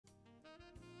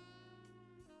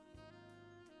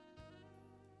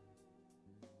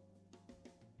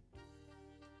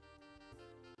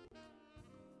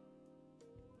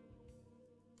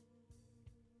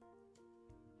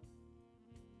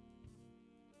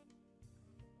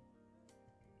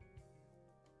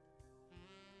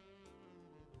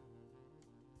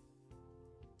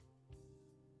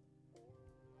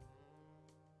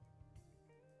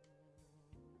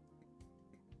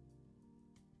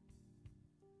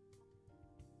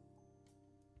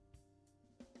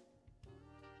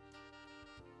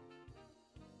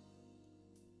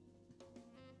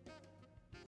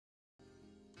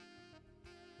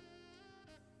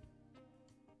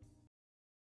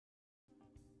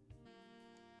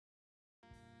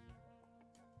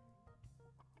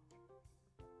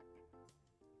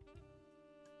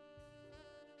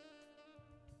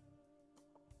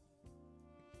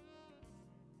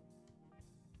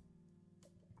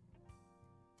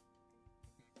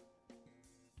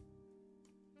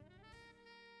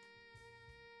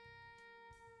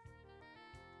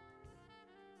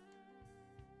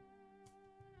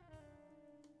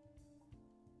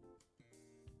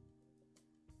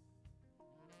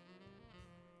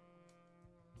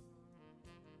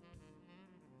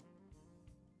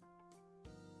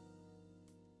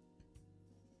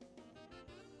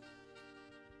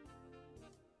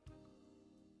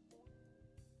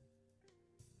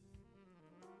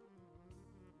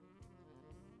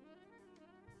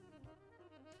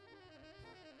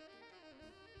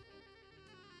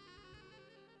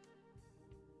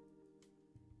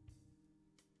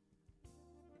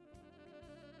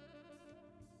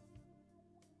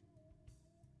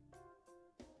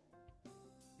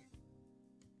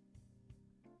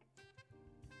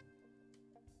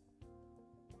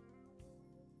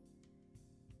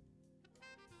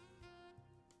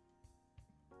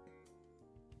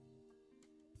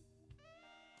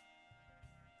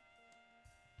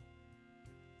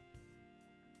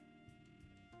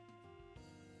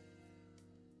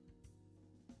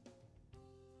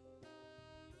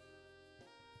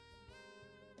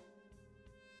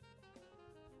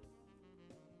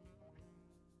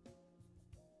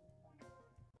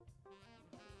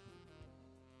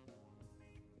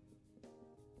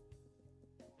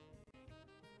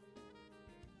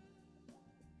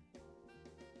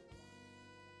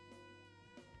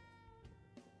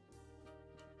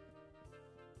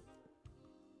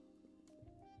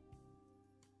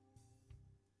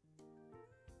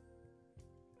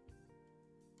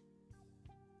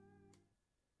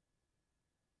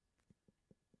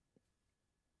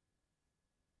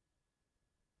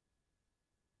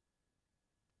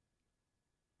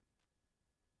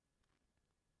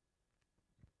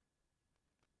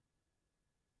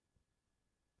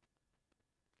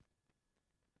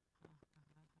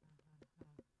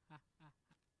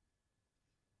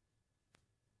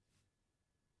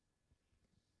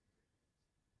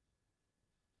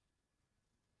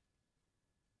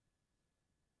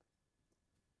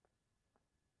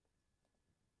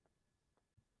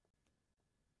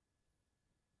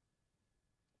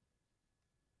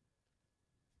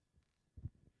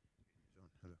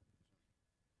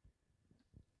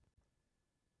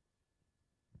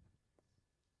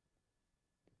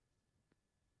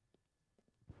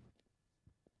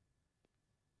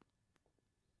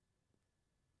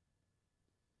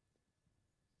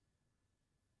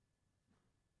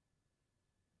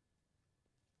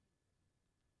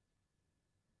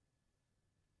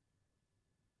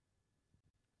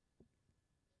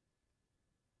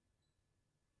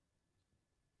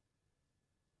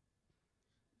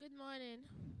Good morning.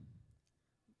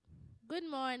 Good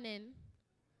morning.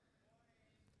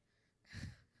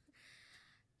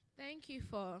 Thank you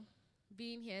for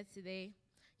being here today.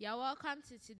 You're welcome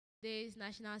to today's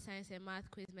National Science and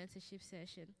Math Quiz Mentorship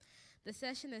session. The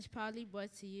session is proudly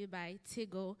brought to you by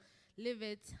Tigo, Live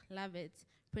It, Love It,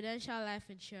 Prudential Life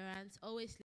Insurance,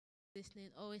 Always Listening,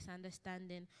 Always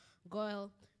Understanding, Goyle,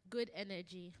 Good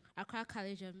Energy, Accra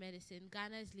College of Medicine,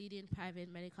 Ghana's leading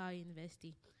private medical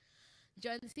university.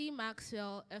 John C.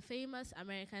 Maxwell, a famous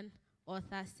American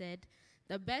author, said,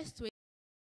 "The best way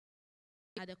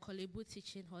at the Kolebu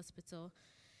Teaching Hospital."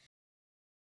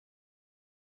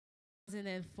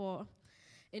 2004.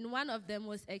 In one of the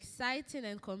most exciting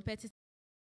and competitive.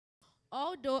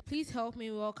 Although, please help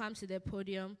me welcome to the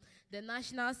podium the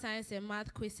National Science and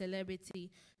Math Quiz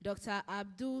celebrity, Dr.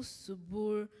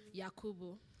 Abdul-Subulr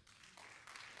Yakubu.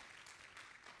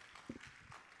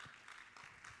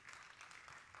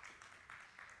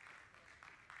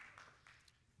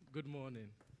 Good morning.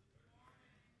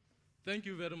 Thank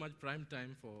you very much, Prime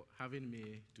Time, for having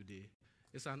me today.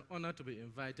 It's an honor to be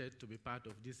invited to be part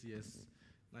of this year's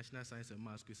National Science and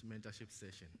Math Quiz Mentorship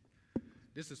session.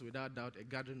 This is without doubt a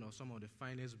gathering of some of the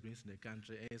finest brains in the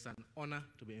country, and it's an honor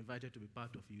to be invited to be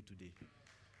part of you today.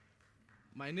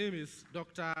 My name is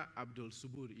Dr.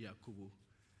 Abdul-Subulr Yakubu.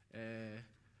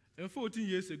 And 14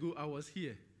 years ago, I was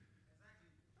here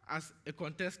as a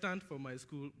contestant for my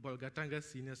school, Bolgatanga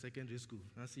Senior Secondary School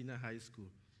and Senior High School.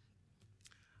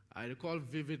 I recall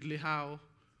vividly how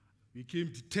we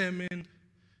came determined,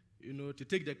 to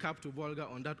take the cap to Bolga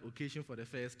on that occasion for the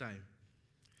first time.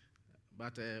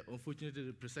 But unfortunately,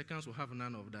 the pre-seconds will have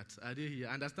none of that. Are they here?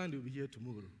 I understand they'll be here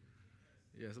tomorrow.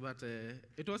 Yes, but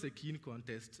it was a keen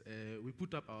contest. We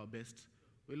put up our best.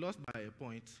 We lost by a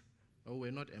point, but we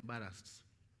were not embarrassed.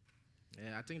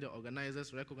 I think the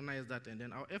organizers recognized that, and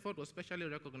then our effort was specially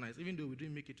recognized, even though we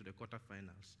didn't make it to the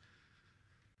quarterfinals.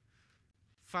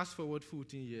 Fast forward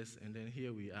 14 years, and then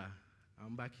here we are.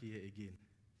 I'm back here again.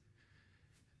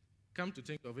 Come to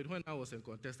think of it, when I was a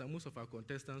contestant, most of our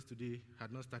contestants today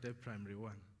had not started primary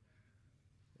one.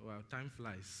 Wow, time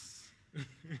flies.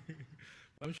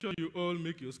 I'm sure you all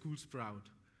make your schools proud.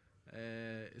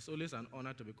 It's always an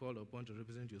honor to be called upon to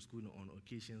represent your school on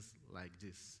occasions like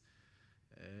this.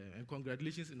 And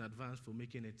congratulations in advance for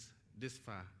making it this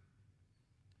far.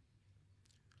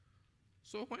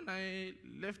 So when I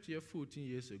left here 14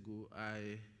 years ago,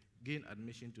 I gained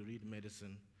admission to read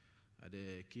medicine at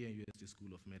the KNUST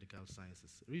School of Medical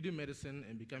Sciences. Reading medicine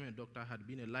and becoming a doctor had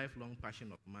been a lifelong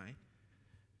passion of mine.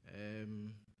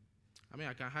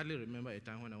 I can hardly remember a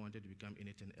time when I wanted to become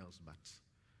anything else, but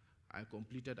I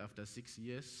completed after 6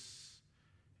 years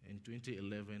in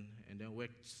 2011, and then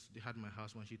they had my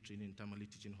housemanship training in Tamale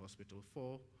Teaching Hospital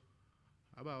for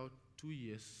about 2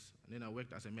 years, and then I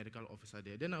worked as a medical officer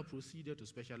there. Then I proceeded to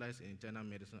specialize in internal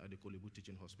medicine at the Kolebu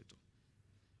Teaching Hospital.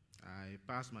 I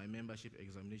passed my membership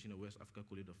examination at West Africa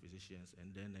College of Physicians,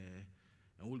 and then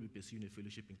I will be pursuing a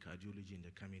fellowship in cardiology in the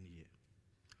coming year.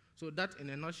 So that, in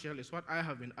a nutshell, is what I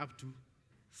have been up to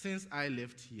since I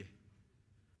left here.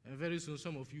 And very soon,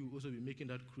 some of you will also be making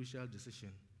that crucial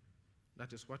decision.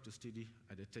 That is what to study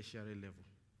at the tertiary level.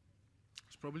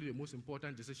 It's probably the most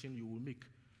important decision you will make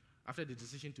after the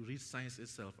decision to read science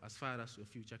itself, as far as your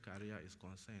future career is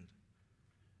concerned.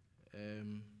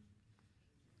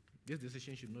 This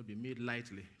decision should not be made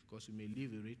lightly, because you may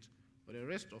live with it for the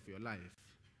rest of your life,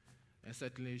 and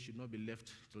certainly should not be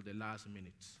left till the last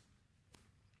minute.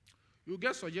 You'll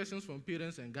get suggestions from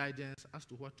parents and guardians as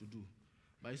to what to do,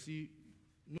 but you see,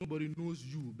 nobody knows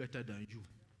you better than you.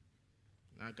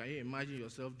 Now, can you imagine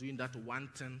yourself doing that one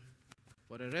thing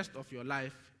for the rest of your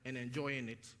life and enjoying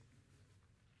it?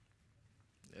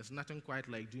 There's nothing quite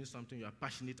like doing something you are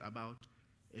passionate about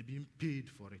and being paid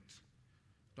for it.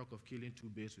 Talk of killing two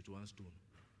birds with one stone.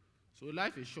 So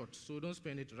life is short, so don't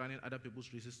spend it running other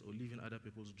people's races or living other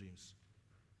people's dreams.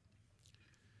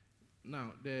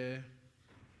 Now, the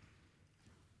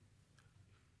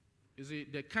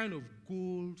kind of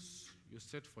goals you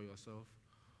set for yourself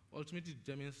ultimately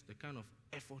determines the kind of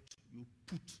effort you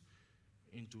put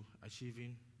into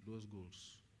achieving those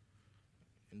goals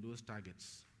and those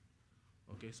targets.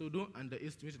 Okay, so don't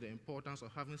underestimate the importance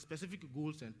of having specific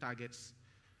goals and targets,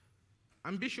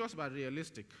 ambitious but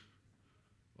realistic.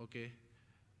 Okay,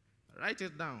 write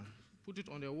it down, put it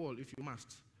on the wall if you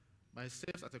must, but it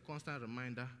serves as a constant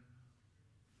reminder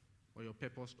for your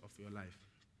purpose of your life.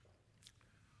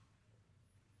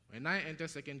 When I entered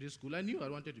secondary school, I knew I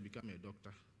wanted to become a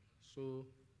doctor.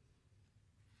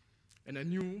 And I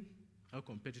knew how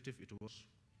competitive it was.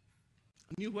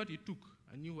 I knew what it took.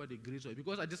 I knew what the grades were,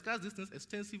 because I discussed these things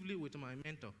extensively with my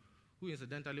mentor, who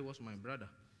incidentally was my brother.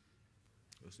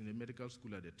 He was in the medical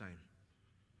school at the time.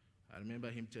 I remember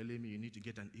him telling me, you need to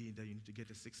get an A in that, you need to get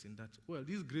a 6 in that. Well,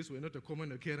 these grades were not a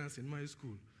common occurrence in my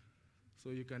school, so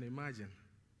you can imagine.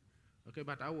 Okay,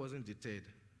 but I wasn't deterred.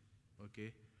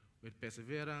 Okay, with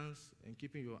perseverance and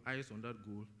keeping your eyes on that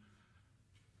goal,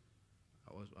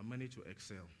 I managed to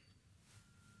excel.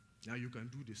 Now you can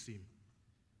do the same.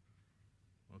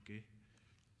 Okay?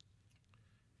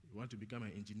 You want to become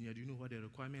an engineer, do you know what the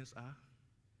requirements are?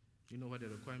 Do you know what the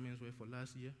requirements were for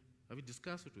last year? Have you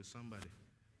discussed it with somebody?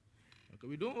 Okay,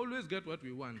 we don't always get what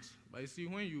we want, but you see,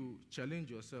 when you challenge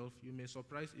yourself, you may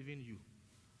surprise even you.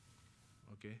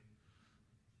 Okay?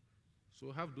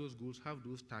 So have those goals, have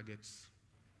those targets,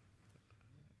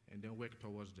 and then work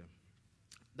towards them.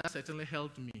 That certainly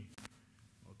helped me,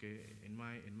 okay, in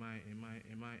my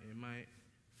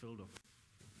field of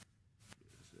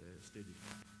study.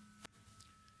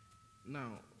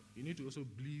 Now, you need to also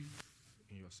believe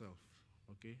in yourself,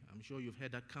 okay? I'm sure you've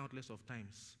heard that countless of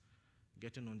times,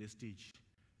 getting on the stage.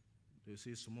 They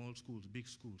say small schools, big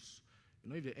schools.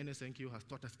 You know, if the NSMQ has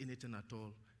taught us anything at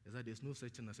all, is that there's no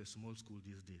such thing as a small school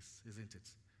these days, isn't it?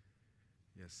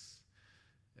 Yes.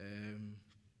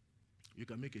 You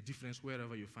can make a difference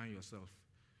wherever you find yourself.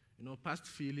 You know, past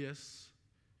failures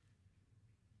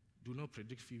do not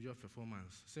predict future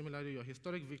performance. Similarly, your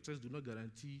historic victories do not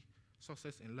guarantee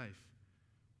success in life.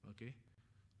 Okay?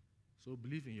 So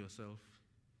believe in yourself,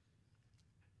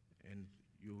 and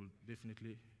you'll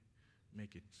definitely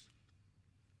make it.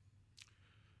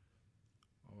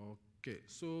 Okay,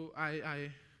 so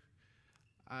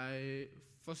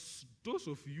for those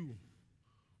of you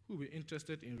who were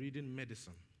interested in reading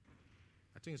medicine,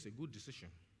 I think it's a good decision.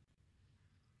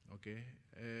 Okay,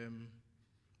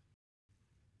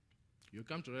 you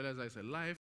come to realize that it's a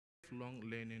lifelong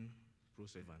learning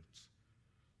process.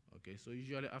 Okay, so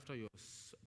usually after your,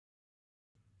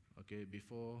 okay,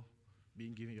 before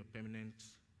being given your permanent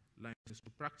license to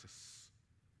practice,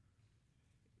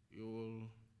 you will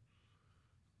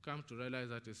come to realize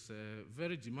that it's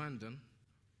very demanding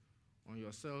on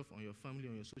yourself, on your family,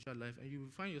 on your social life, and you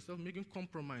will find yourself making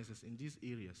compromises in these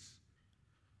areas.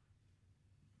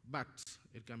 But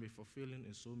it can be fulfilling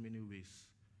in so many ways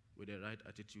with the right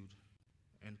attitude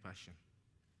and passion.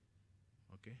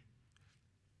 Okay?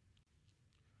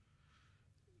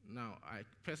 Now, I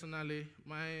personally,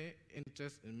 my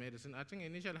interest in medicine, I think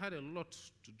initially had a lot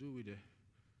to do with the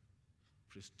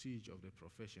prestige of the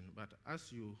profession. But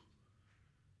as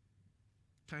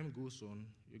time goes on,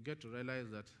 you get to realize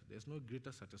that there's no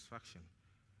greater satisfaction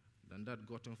than that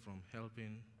gotten from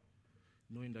helping,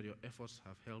 knowing that your efforts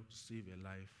have helped save a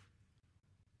life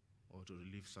or to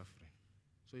relieve suffering.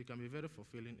 So it can be very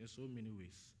fulfilling in so many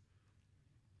ways.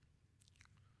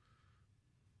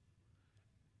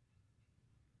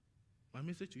 My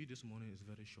message to you this morning is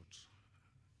very short.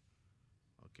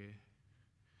 Okay?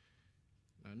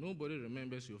 Now, nobody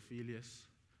remembers your failures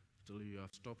till you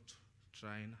have stopped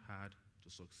trying hard to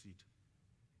succeed.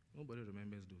 Nobody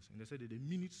remembers those. And they said that the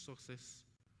minute success,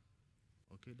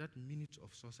 okay, that minute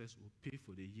of success will pay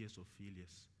for the years of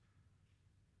failures.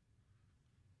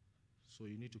 So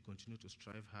you need to continue to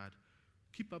strive hard.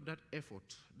 Keep up that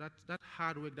effort, that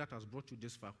hard work that has brought you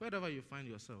this far, wherever you find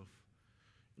yourself.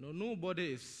 You know,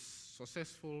 nobody is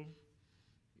successful,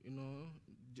 you know,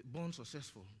 born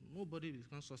successful. Nobody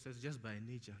becomes successful just by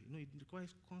nature. You know, it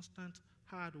requires constant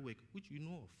hard work, which you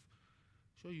know of.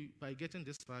 So by getting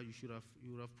this far, you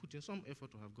would have put in some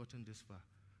effort to have gotten this far.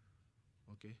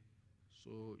 Okay?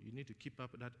 So you need to keep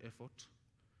up that effort,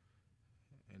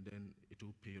 and then it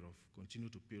will pay off, continue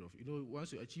to pay off. You know,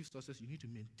 once you achieve success, you need to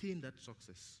maintain that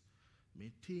success,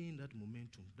 maintain that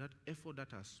momentum, that effort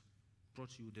that has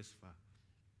brought you this far.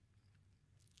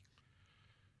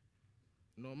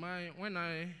 You know,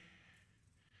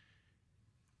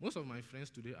 most of my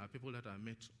friends today are people that I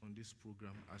met on this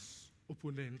program as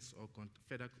opponents or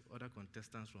other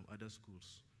contestants from other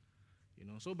schools. You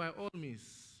know, so by all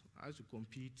means, as you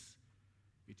compete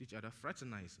with each other,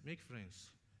 fraternize, make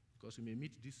friends, because you may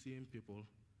meet these same people,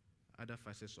 other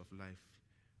facets of life.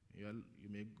 You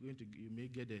may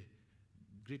get the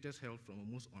greatest help from a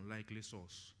most unlikely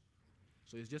source.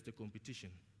 So it's just a competition.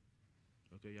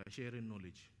 Okay, you are sharing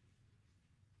knowledge.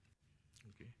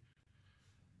 Okay.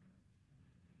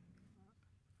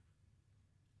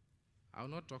 I'll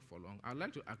not talk for long. I'd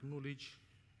like to acknowledge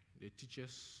the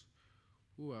teachers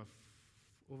who have,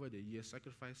 over the years,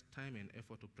 sacrificed time and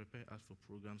effort to prepare us for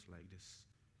programs like this.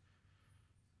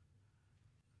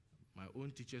 My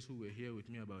own teachers who were here with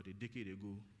me about a decade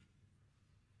ago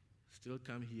still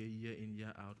come here year in,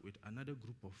 year out with another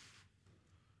group of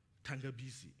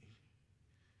Tangabisi,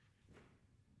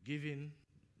 giving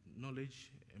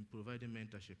knowledge and providing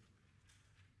mentorship.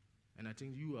 And I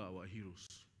think you are our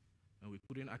heroes. And we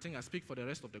couldn't, I think I speak for the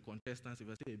rest of the contestants if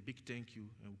I say a big thank you,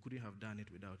 and we couldn't have done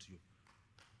it without you.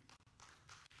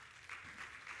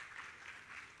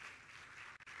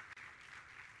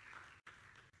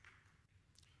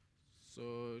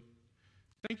 So,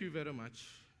 thank you very much.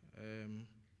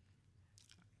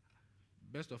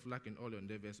 Best of luck in all your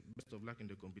endeavors. Best of luck in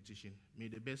the competition. May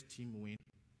the best team win.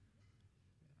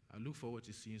 I look forward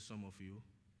to seeing some of you.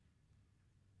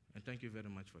 And thank you very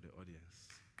much for the audience.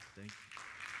 Thank you.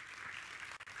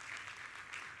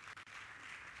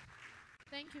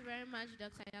 Thank you very much,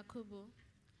 Dr. Yakubu.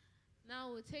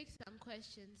 Now we'll take some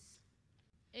questions.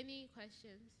 Any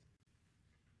questions?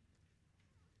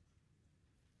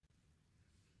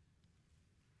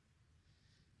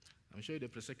 I'm sure if the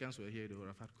pre-seconds were here, they would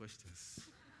have had questions.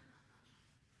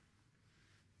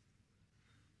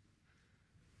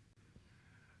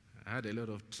 I had a lot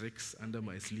of tricks under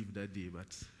my sleeve that day,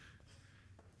 but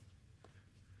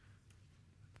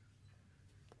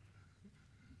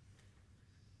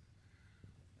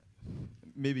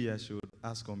maybe I should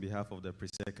ask on behalf of the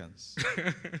pre-seconds.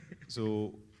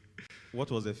 So, what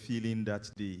was the feeling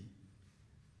that day?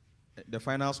 The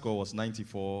final score was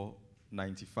 94-95,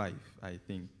 I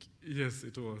think. Yes,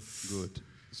 it was. Good.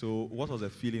 So, what was the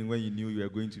feeling when you knew you were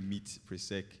going to meet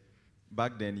pre-sec?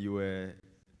 Back then, you were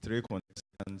 3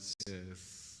 contestants,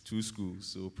 yes, 2 schools,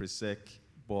 so pre-sec,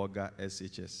 Borga,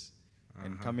 SHS,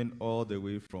 and coming all the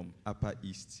way from Upper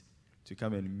East to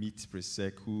come and meet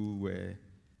pre-sec, who were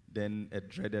then a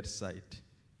dreaded sight.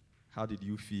 How did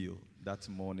you feel that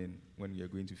morning when you were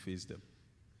going to face them?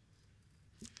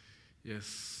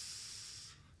 Yes.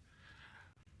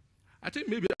 I think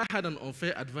maybe I had an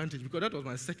unfair advantage because that was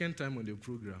my second time on the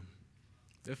program.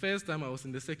 The first time I was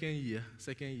in the second year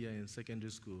in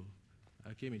secondary school.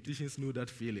 I came in, teachers know that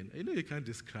feeling. You know, you can't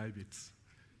describe it,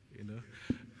 you know.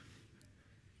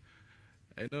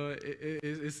 I know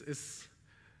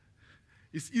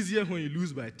it's easier when you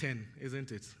lose by 10,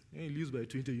 isn't it? When you lose by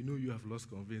 20, you know you have lost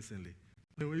convincingly.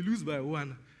 And when you lose by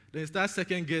 1, then you start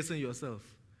second guessing yourself.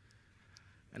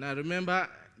 And I remember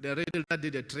the riddle that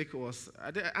did the trick was,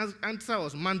 the answer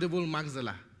was mandible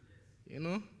maxilla, you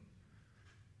know?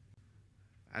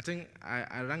 I think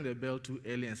I rang the bell too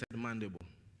early and said mandible.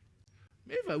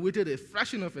 Maybe if I waited a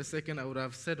fraction of a second, I would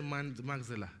have said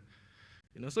maxilla.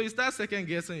 You know, so you start second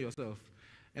guessing yourself.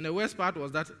 And the worst part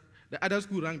was that the other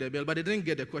school rang the bell, but they didn't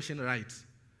get the question right.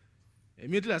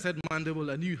 Immediately I said mandible,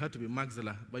 I knew you had to be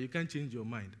maxilla, but you can't change your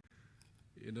mind.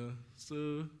 You know,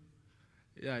 so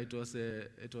yeah, it was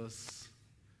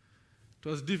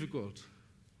difficult.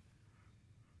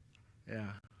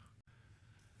 Yeah.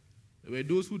 There were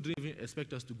those who didn't even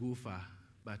expect us to go far,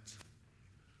 but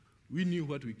we knew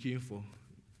what we came for.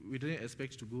 We didn't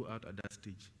expect to go out at that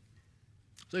stage.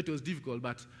 So it was difficult,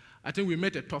 but I think we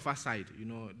met a tougher side. You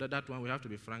know, that one we have to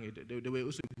be frank. They were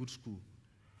also a good school.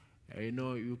 You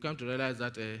know, you come to realize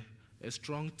that a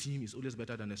strong team is always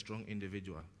better than a strong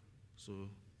individual. So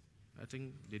I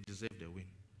think they deserve the win.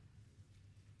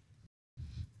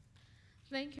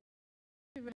 Thank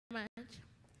you very much.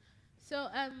 So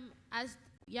as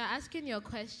you're asking your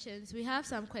questions, we have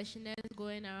some questionnaires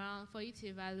going around for you to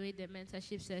evaluate the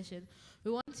mentorship session.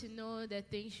 We want to know the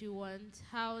things you want,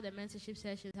 how the mentorship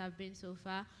sessions have been so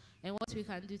far, and what we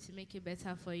can do to make it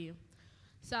better for you.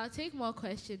 So I'll take more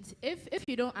questions. If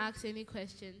you don't ask any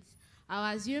questions,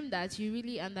 I'll assume that you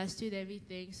really understood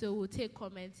everything, so we'll take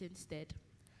comments instead.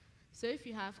 So if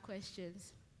you have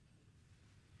questions.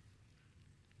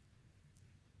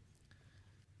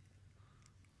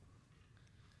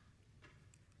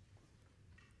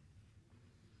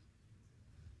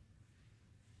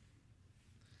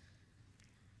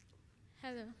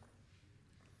 Hello.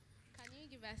 Can you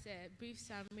give us a brief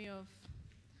summary of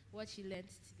what you learned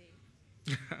today?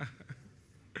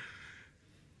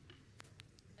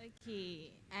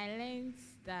 Okay, I learned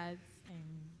that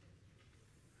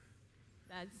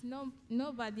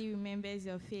nobody remembers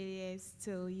your failures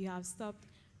till you have stopped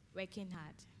working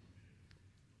hard.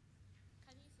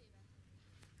 Can you say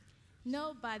that?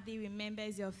 Nobody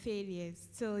remembers your failures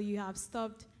till you have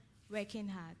stopped working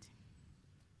hard.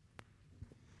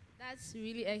 That's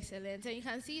really excellent. And you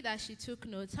can see that she took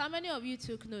notes. How many of you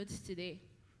took notes today?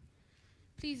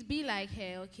 Please be like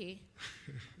her, okay?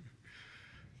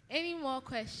 Any more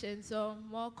questions or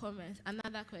more comments?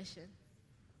 Another question.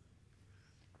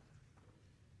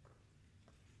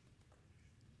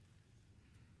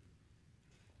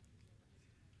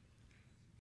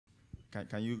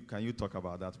 Can you talk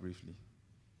about that briefly?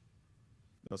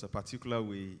 There was a particular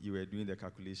way you were doing the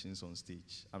calculations on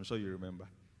stage. I'm sure you remember.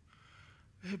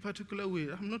 A particular way,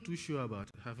 I'm not too sure about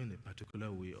having a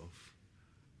particular way of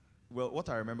Well, what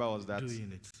I remember was that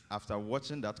doing it. after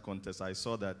watching that contest, I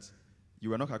saw that you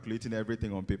were not calculating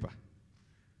everything on paper.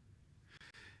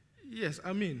 Yes,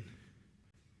 I mean,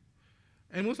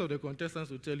 and most of the contestants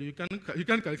will tell you, you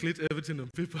can't calculate everything on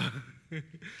paper.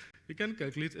 You can't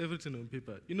calculate everything on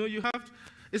paper. You know,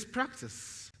 it's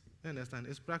practice. You understand?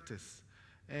 It's practice.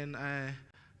 And I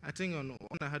think when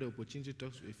I had the opportunity to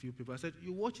talk to a few people, I said,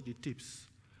 you watch the tips.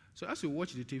 So as you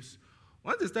watch the tips,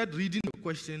 once they start reading the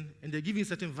question and they're giving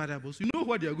certain variables, you know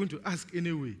what they are going to ask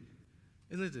anyway,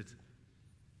 isn't it?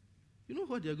 You know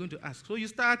what they are going to ask. So you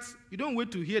don't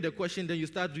wait to hear the question, then you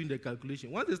start doing the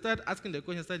calculation. Once they start asking the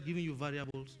question, start giving you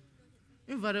variables,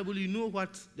 invariably you know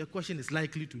what the question is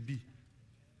likely to be.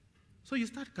 So you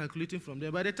start calculating from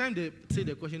there. By the time they say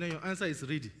the question, then your answer is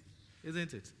ready,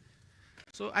 isn't it?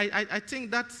 So I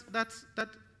think that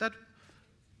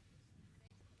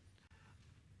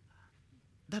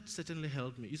certainly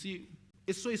helped me. You see,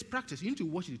 it's practice. You need to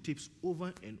watch the tapes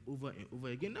over and over and over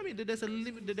again. I mean, there's a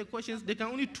limit. The questions, they can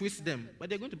only twist them, but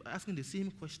they're going to be asking the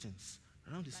same questions,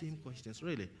 around the same questions,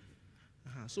 really.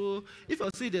 So if I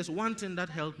say there's one thing that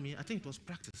helped me, I think it was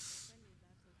practice.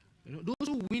 You know, those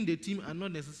who win the team are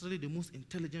not necessarily the most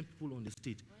intelligent people on the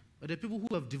stage, but the people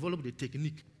who have developed the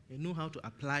technique and know how to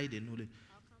apply the knowledge.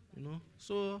 You know,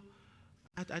 so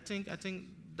I think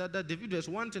that if there's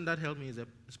one thing that helped me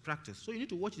is practice. So you need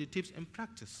to watch the tapes and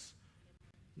practice.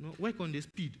 You know, work on the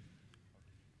speed.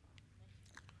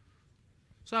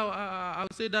 So I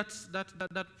would say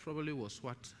that probably was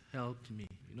what helped me.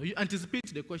 You know, you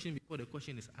anticipate the question before the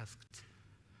question is asked.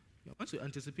 Once you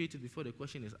anticipate it before the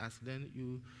question is asked, then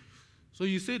you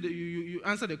say that you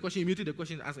answer the question immediately the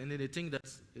question is asked, and then they think that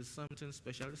it's something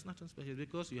special. It's nothing special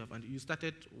because you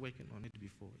started working on it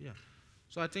before. Yeah.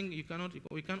 So I think we can't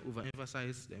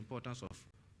overemphasize the importance of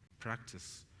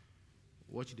practice.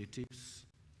 Watch the tips,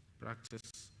 practice,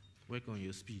 work on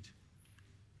your speed.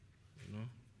 You know.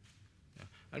 Yeah.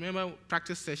 I remember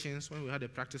practice sessions when we had the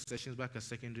practice sessions back at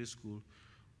secondary school.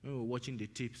 When we were watching the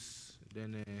tips,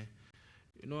 then.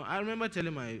 You know, I remember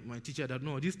telling my teacher that,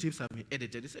 no, these tapes have been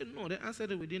edited. He said, no, they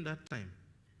answered it within that time.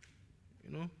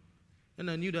 You know? And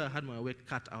I knew that I had my work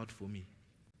cut out for me.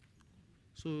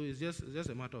 So it's just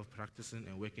a matter of practicing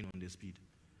and working on the speed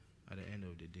at the end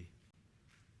of the day.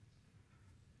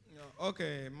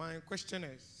 Okay, my question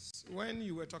is, when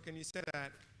you were talking, you said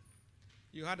that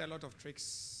you had a lot of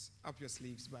tricks up your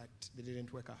sleeves, but they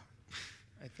didn't work out.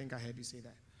 I think I heard you say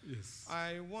that. Yes.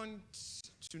 I want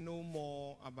to know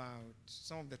more about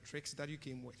some of the tricks that you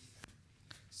came with,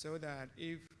 so that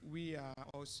if we are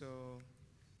also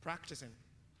practicing,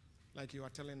 like you are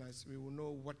telling us, we will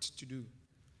know what to do.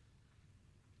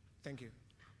 Thank you.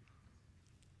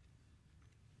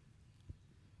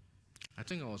 I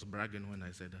think I was bragging when I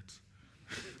said that.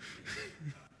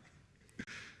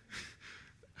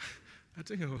 I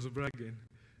think I was bragging,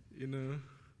 you know.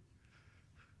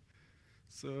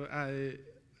 So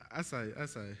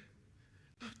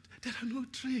there are no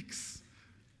tricks.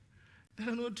 There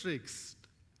are no tricks.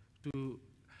 I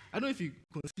don't know if you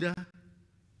consider,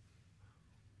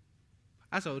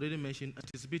 as I already mentioned,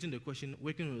 anticipating the question,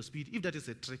 working on your speed. If that is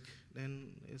a trick,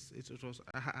 then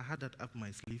I had that up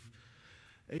my sleeve.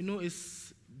 You know,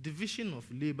 it's division of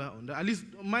labor on that. At least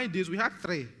on my days, we had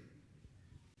 3.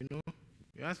 You know,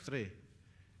 we had 3.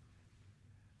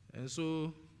 And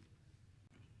so,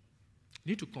 you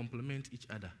need to complement each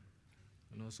other.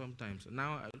 You know, sometimes.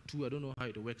 Now, 2, I don't know how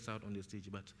it works out on the stage,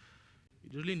 but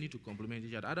you really need to complement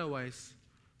each other. Otherwise,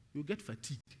 you get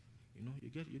fatigued. You know, you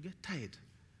get tired.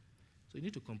 So you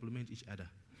need to complement each other.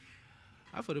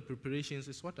 As for the preparations,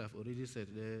 it's what I've already said.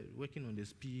 They're working on the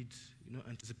speed, you know,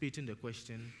 anticipating the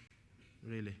question,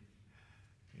 really.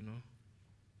 You know.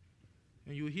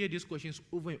 And you hear these questions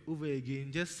over and over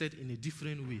again, just said in a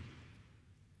different way.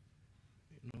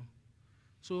 You know.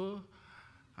 So,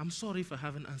 I'm sorry if I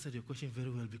haven't answered your question very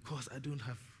well because I don't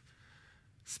have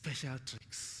special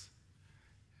tricks.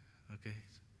 Okay.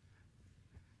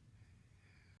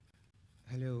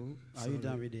 Hello. Are you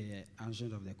done with the answer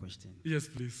of the question? Yes,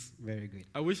 please. Very good.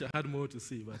 I wish I had more to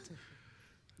say, but...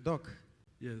 Doc.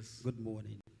 Yes. Good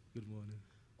morning. Good morning.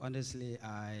 Honestly,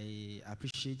 I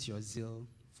appreciate your zeal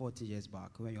 40 years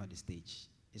back when you're on the stage.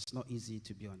 It's not easy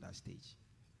to be on that stage.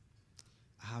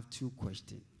 I have 2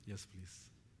 questions. Yes, please.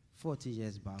 40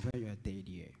 years back, when you're 3rd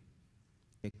year,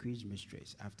 the quiz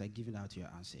mistress, after giving out your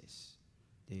answers,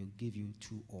 they will give you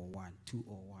 2 or 1, 2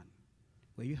 or 1.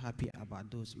 Were you happy about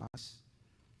those marks?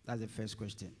 That's the first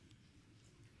question.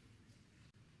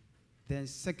 Then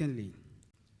secondly,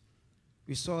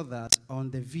 we saw that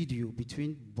on the video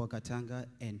between Bogatanga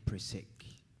and Presec,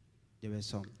 there was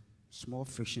some small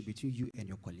friction between you and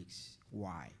your colleagues.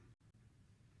 Why?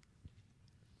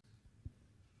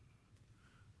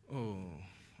 Oh,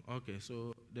 okay.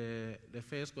 So the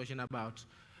first question about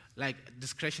like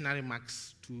discretionary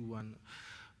marks 2-1.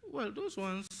 Well, those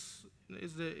ones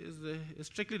is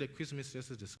strictly the quiz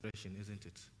mistress's discretion, isn't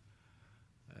it?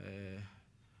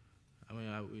 I mean,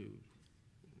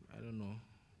 I don't know.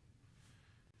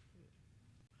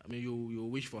 I mean, you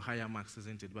wish for higher marks,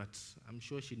 isn't it? But I'm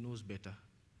sure she knows better,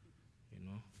 you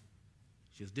know.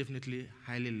 She's definitely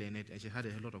highly learned, and she had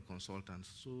a lot of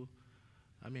consultants. So,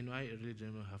 I mean, I really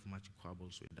don't have much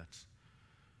quibbles with that.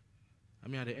 I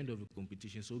mean, at the end of the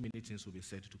competition, so many things will be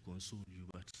said to console you,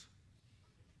 but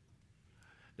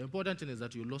the important thing is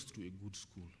that you lost to a good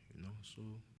school, you know. So,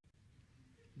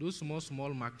 those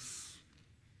small marks,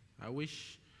 I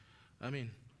wish, I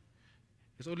mean,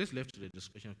 it's always left to the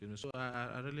discussion of me. So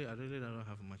I really don't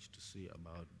have much to say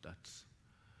about that.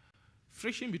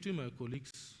 Friction between my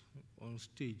colleagues on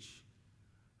stage,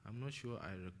 I'm not sure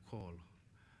I recall,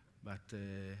 but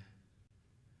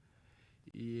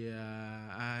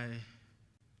yeah,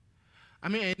 I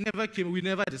mean, we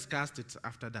never discussed it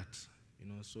after that, you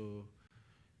know. So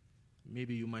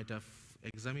maybe you might have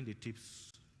examined the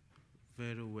tips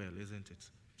very well, isn't it,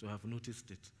 to have noticed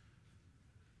it.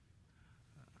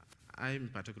 I in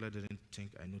particular didn't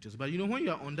think I noticed. But you know, when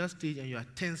you are on that stage and you are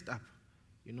tensed up,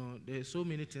 you know, there's so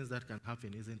many things that can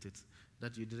happen, isn't it,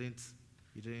 that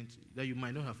that you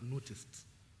might not have noticed,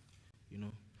 you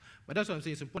know. But that's what I'm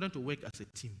saying. It's important to work as a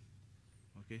team,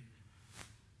 okay?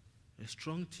 A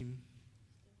strong team,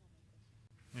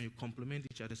 when you complement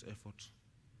each other's effort,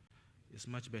 is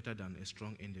much better than a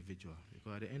strong individual.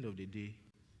 Because at the end of the day,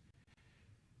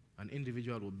 an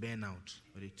individual will burn out,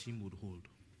 but a team would hold.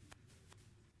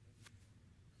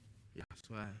 Yeah,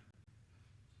 so I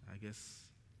guess,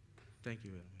 thank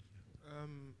you very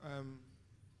much.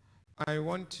 I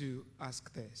want to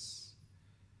ask this.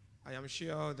 I am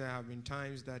sure there have been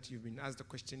times that you've been asked the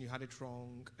question, you had it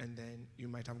wrong, and then you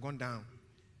might have gone down.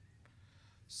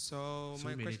 So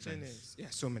my question is, yeah,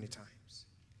 so many times.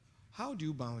 How do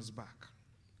you bounce back?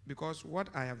 Because what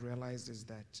I have realized is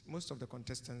that most of the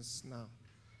contestants now,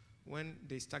 when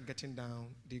they start getting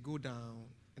down, they go down,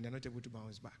 and they're not able to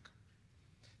bounce back.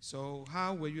 So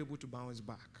how were you able to bounce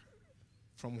back,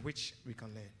 from which we can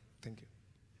learn? Thank you.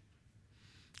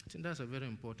 I think that's a very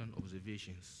important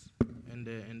observation, and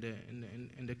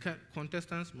the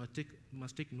contestants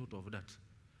must take note of that.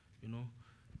 You know,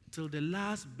 till the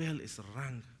last bell is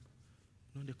rung,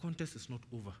 you know, the contest is not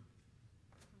over.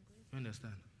 You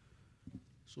understand?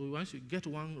 So once you get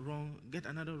one wrong, get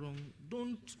another wrong.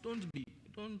 Don't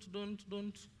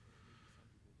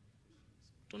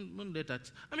let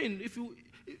that. I mean, if you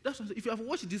have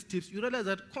watched these tips, you realize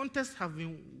that contests have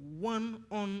been won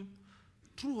on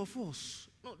true or false.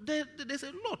 No, there's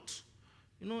a lot.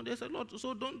 You know, there's a lot.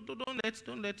 So don't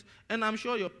let. And I'm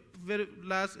sure your very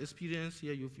last experience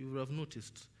here, you have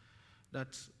noticed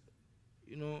that,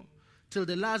 you know, till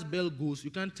the last bell goes,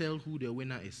 you can't tell who the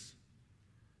winner is.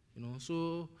 You know,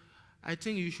 so I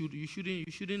think you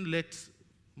shouldn't let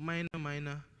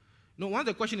minor. No, once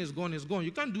the question is gone, it's gone.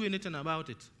 You can't do anything about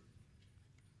it.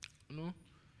 You know,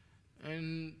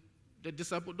 and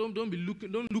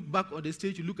don't look back on the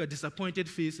stage. You look at disappointed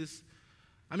faces.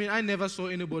 I mean, I never saw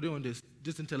anybody on this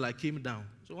until I came down.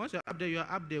 So once you're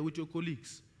up there with your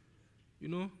colleagues. You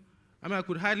know, I mean, I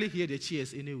could hardly hear the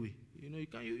cheers anyway. You know,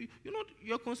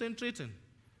 you're concentrating.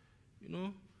 You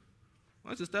know,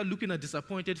 once you start looking at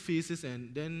disappointed faces,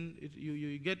 and then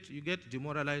you get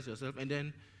demoralized yourself, and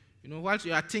then, you know, whilst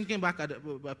you are thinking back at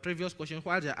the previous question,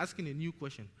 while they're asking a new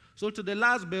question. So till the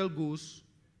last bell goes,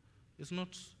 it's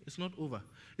not over.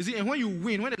 You see, and when you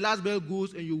win, when the last bell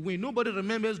goes and you win, nobody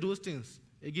remembers those things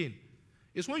again.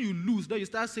 It's when you lose that you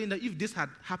start saying that if this had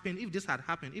happened, if this had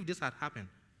happened, if this had happened.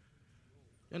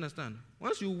 You understand?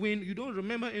 Once you win, you don't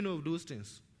remember any of those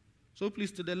things. So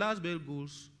please, till the last bell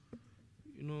goes,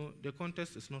 you know, the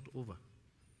contest is not over.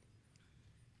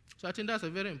 So I think that's a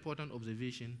very important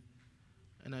observation.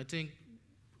 And I think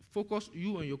focus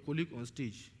you and your colleague on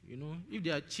stage. You know, if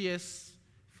there are cheers,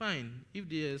 fine. If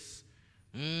there's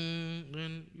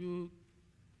then you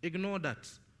ignore that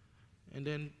and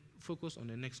then focus on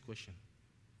the next question.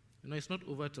 You know, it's not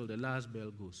over till the last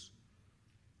bell goes.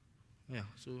 Yeah,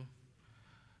 so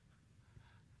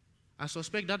I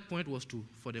suspect that point was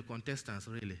for the contestants,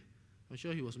 really. I'm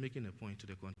sure he was making a point to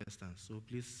the contestants. So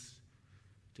please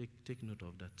take note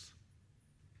of that.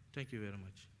 Thank you very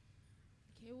much.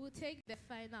 Okay, we'll take the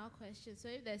final question. So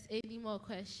if there's any more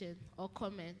question or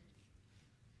comment.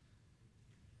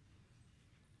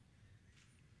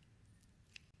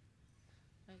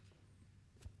 Okay.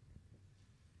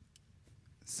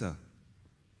 Sir,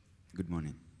 good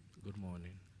morning. Good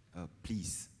morning.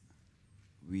 Please,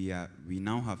 we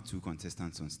now have two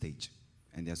contestants on stage,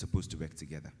 and they are supposed to work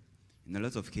together. In a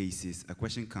lot of cases, a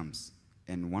question comes,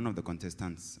 and one of the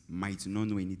contestants might not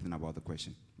know anything about the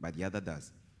question, but the other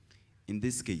does. In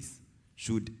this case,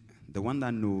 should the one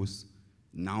that knows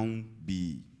now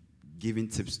be giving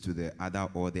tips to the other,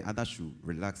 or the other should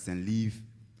relax and leave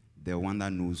the one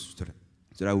that knows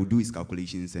so that will do his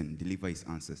calculations and deliver his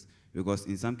answers? Because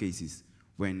in some cases,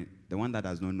 when the one that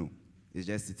does not know is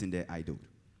just sitting there idle,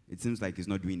 it seems like he's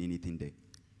not doing anything there,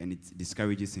 and it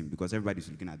discourages him because everybody's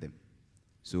looking at them.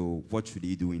 So what should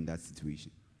he do in that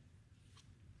situation?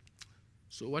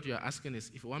 So what you're asking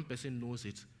is, if one person knows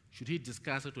it, should he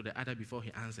discuss it to the other before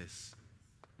he answers?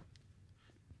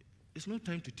 It's not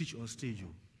time to teach on stage.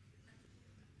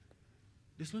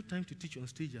 There's no time to teach on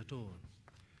stage at all.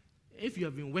 If you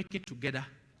have been working together,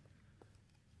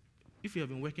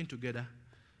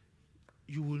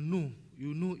 you will know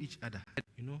each other,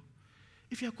 you know.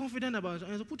 If you're confident about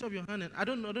it, put up your hand, and I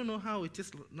don't know how it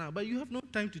is now, but you have no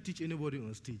time to teach anybody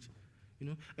on stage, you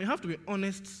know. And you have to be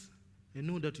honest and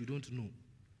know that you don't know.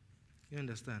 You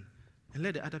understand? And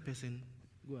let the other person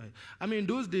go ahead. I mean, in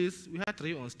those days, we had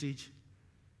 3 on stage.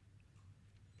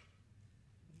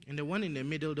 And the one in the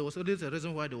middle, there was always a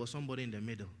reason why there was somebody in the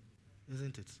middle,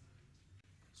 isn't it?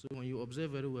 So when you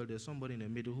observe very well, there's somebody in the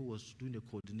middle who was doing the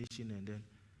coordination, and then,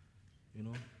 you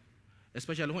know,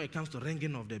 especially when it comes to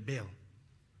ringing of the bell,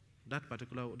 that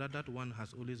particular, that one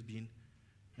has always been,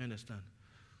 you understand?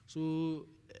 So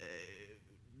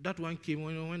that one came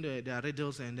when there are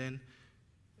riddles, and then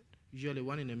usually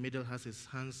one in the middle has his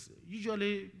hands.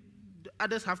 Usually the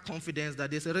others have confidence that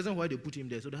there's a reason why they put him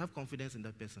there, so they have confidence in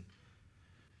that person.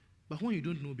 But when you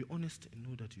don't know, be honest and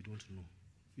know that you don't know.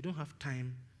 You don't have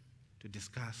time to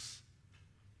discuss.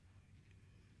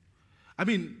 I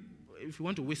mean, if you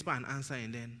want to whisper an answer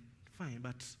and then, fine,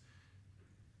 but,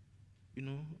 you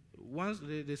know, once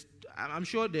I'm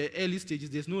sure the early stages,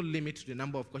 there's no limit to the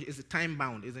number of questions. It's time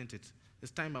bound, isn't it?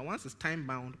 It's time bound. Once it's time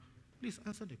bound, please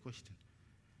answer the question.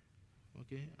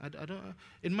 Okay? I don't,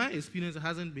 in my experience, it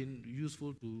hasn't been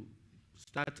useful to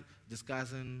start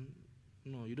discussing.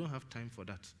 No, you don't have time for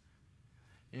that.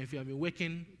 And if you have been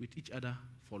working with each other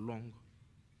for long,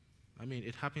 I mean,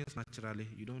 it happens naturally.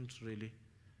 You don't really,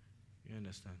 you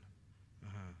understand?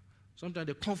 Sometimes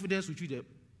the confidence with which the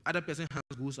other person's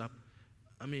hands goes up,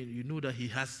 I mean, you know that he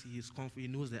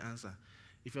knows the answer.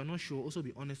 If you're not sure, also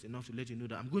be honest enough to let you know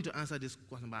that I'm going to answer this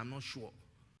question, but I'm not sure.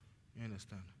 You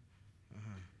understand?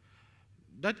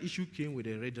 That issue came with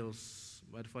the riddles,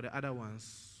 but for the other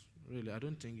ones, really, I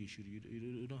don't think you should.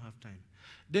 You don't have time.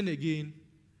 Then again,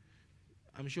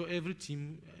 I'm sure every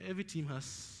team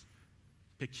has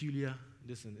peculiar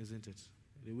listen, isn't it?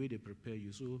 The way they prepare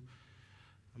you. So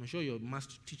I'm sure your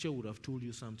master teacher would have told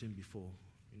you something before,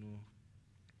 you know.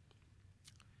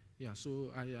 Yeah,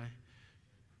 so I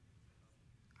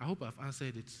hope I've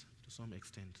answered it to some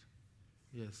extent.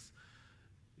 Yes.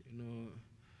 You know,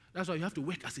 that's why you have to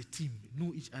work as a team,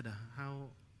 know each other,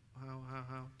 how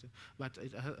to, but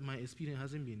my experience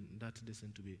hasn't been that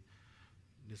decent to be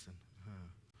listen.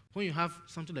 When you have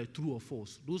something like true or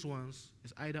false, those ones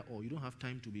is either or. You don't have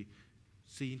time to be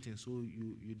saying things, so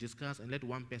you discuss and let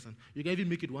one person. You can even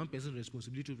make it one person's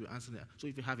responsibility to answer that. So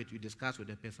if you have it, you discuss with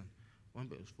the person.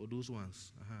 For those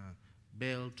ones,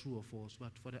 bell, true or false.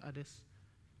 But for the others,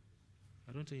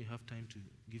 I don't think you have time to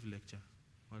give lecture.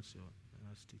 What's your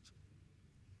last teaching?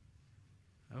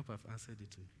 I hope I've answered it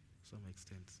to some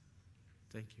extent.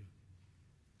 Thank you.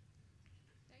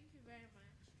 Thank you very much.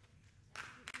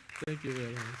 Thank you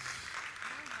very much.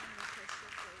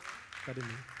 Pardon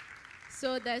me.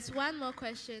 So there's one more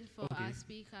question for our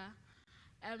speaker.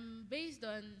 Based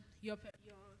on your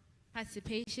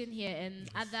participation here and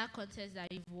other contests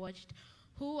that you've watched,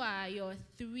 who are your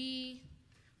 3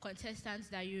 contestants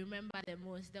that you remember the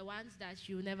most, the ones that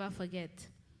you'll never forget?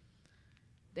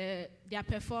 Their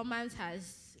performance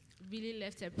has really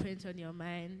left a print on your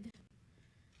mind.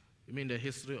 You mean the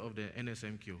history of the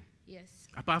NSMQ? Yes.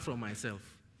 Apart from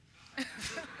myself.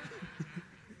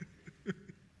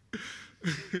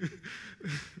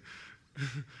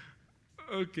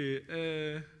 Okay.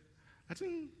 I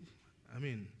think, I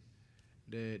mean,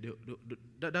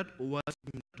 that was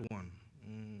that one.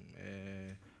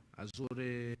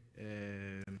 Azure,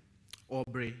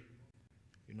 Aubrey,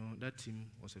 you know, that team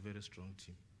was a very strong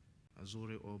team.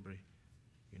 Azure, Aubrey,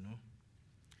 you know.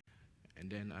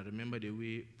 And then I remember the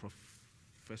way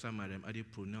Professor Mariam Adi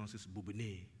pronounces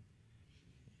Bubune.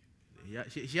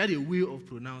 She had a way of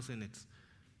pronouncing it,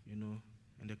 you know,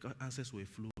 and the answers were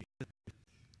flowing,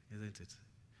 isn't it?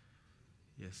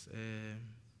 Yes.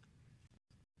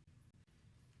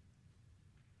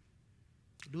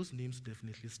 those names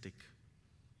definitely stick,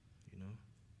 you know.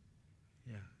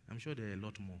 Yeah, I'm sure there are a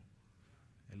lot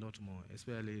more,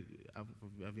 especially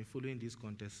I've been following these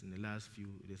contests in the last few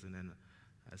days, and then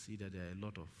I see that there are a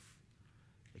lot of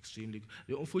extremely.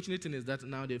 The unfortunate thing is that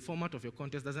now the format of your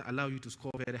contest doesn't allow you to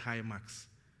score very high marks.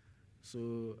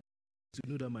 So to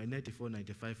know that my 94,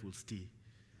 95 will stay.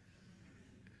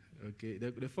 Okay,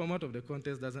 the format of the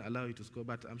contest doesn't allow you to score,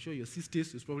 but I'm sure your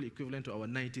 60s is probably equivalent to our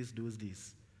 90s those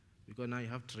days, because now you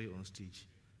have 3 on stage.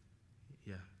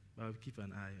 Yeah, but I'll keep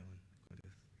an eye on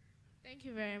contest. Thank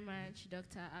you very much,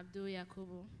 Dr. Abdul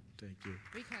Yakubu. Thank you.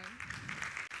 We can.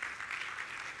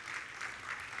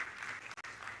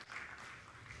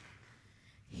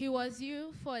 He was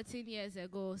you 14 years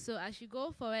ago, so as you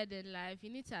go forward in life, you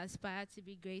need to aspire to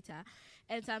be greater.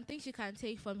 And some things you can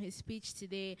take from his speech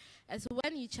today is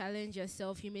when you challenge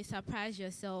yourself, you may surprise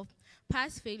yourself.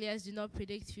 Past failures do not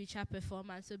predict future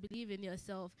performance, so believe in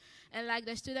yourself. And like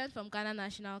the student from Ghana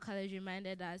National College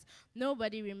reminded us,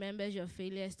 nobody remembers your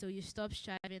failures till you stop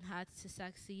striving hard to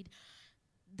succeed.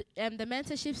 The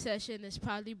mentorship session is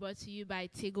proudly brought to you by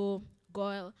Tigo,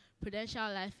 Goyle,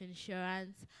 Prudential Life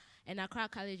Insurance, and Accra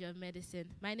College of Medicine.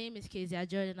 My name is Kezia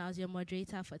Jordan. I was your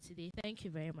moderator for today. Thank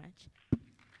you very much.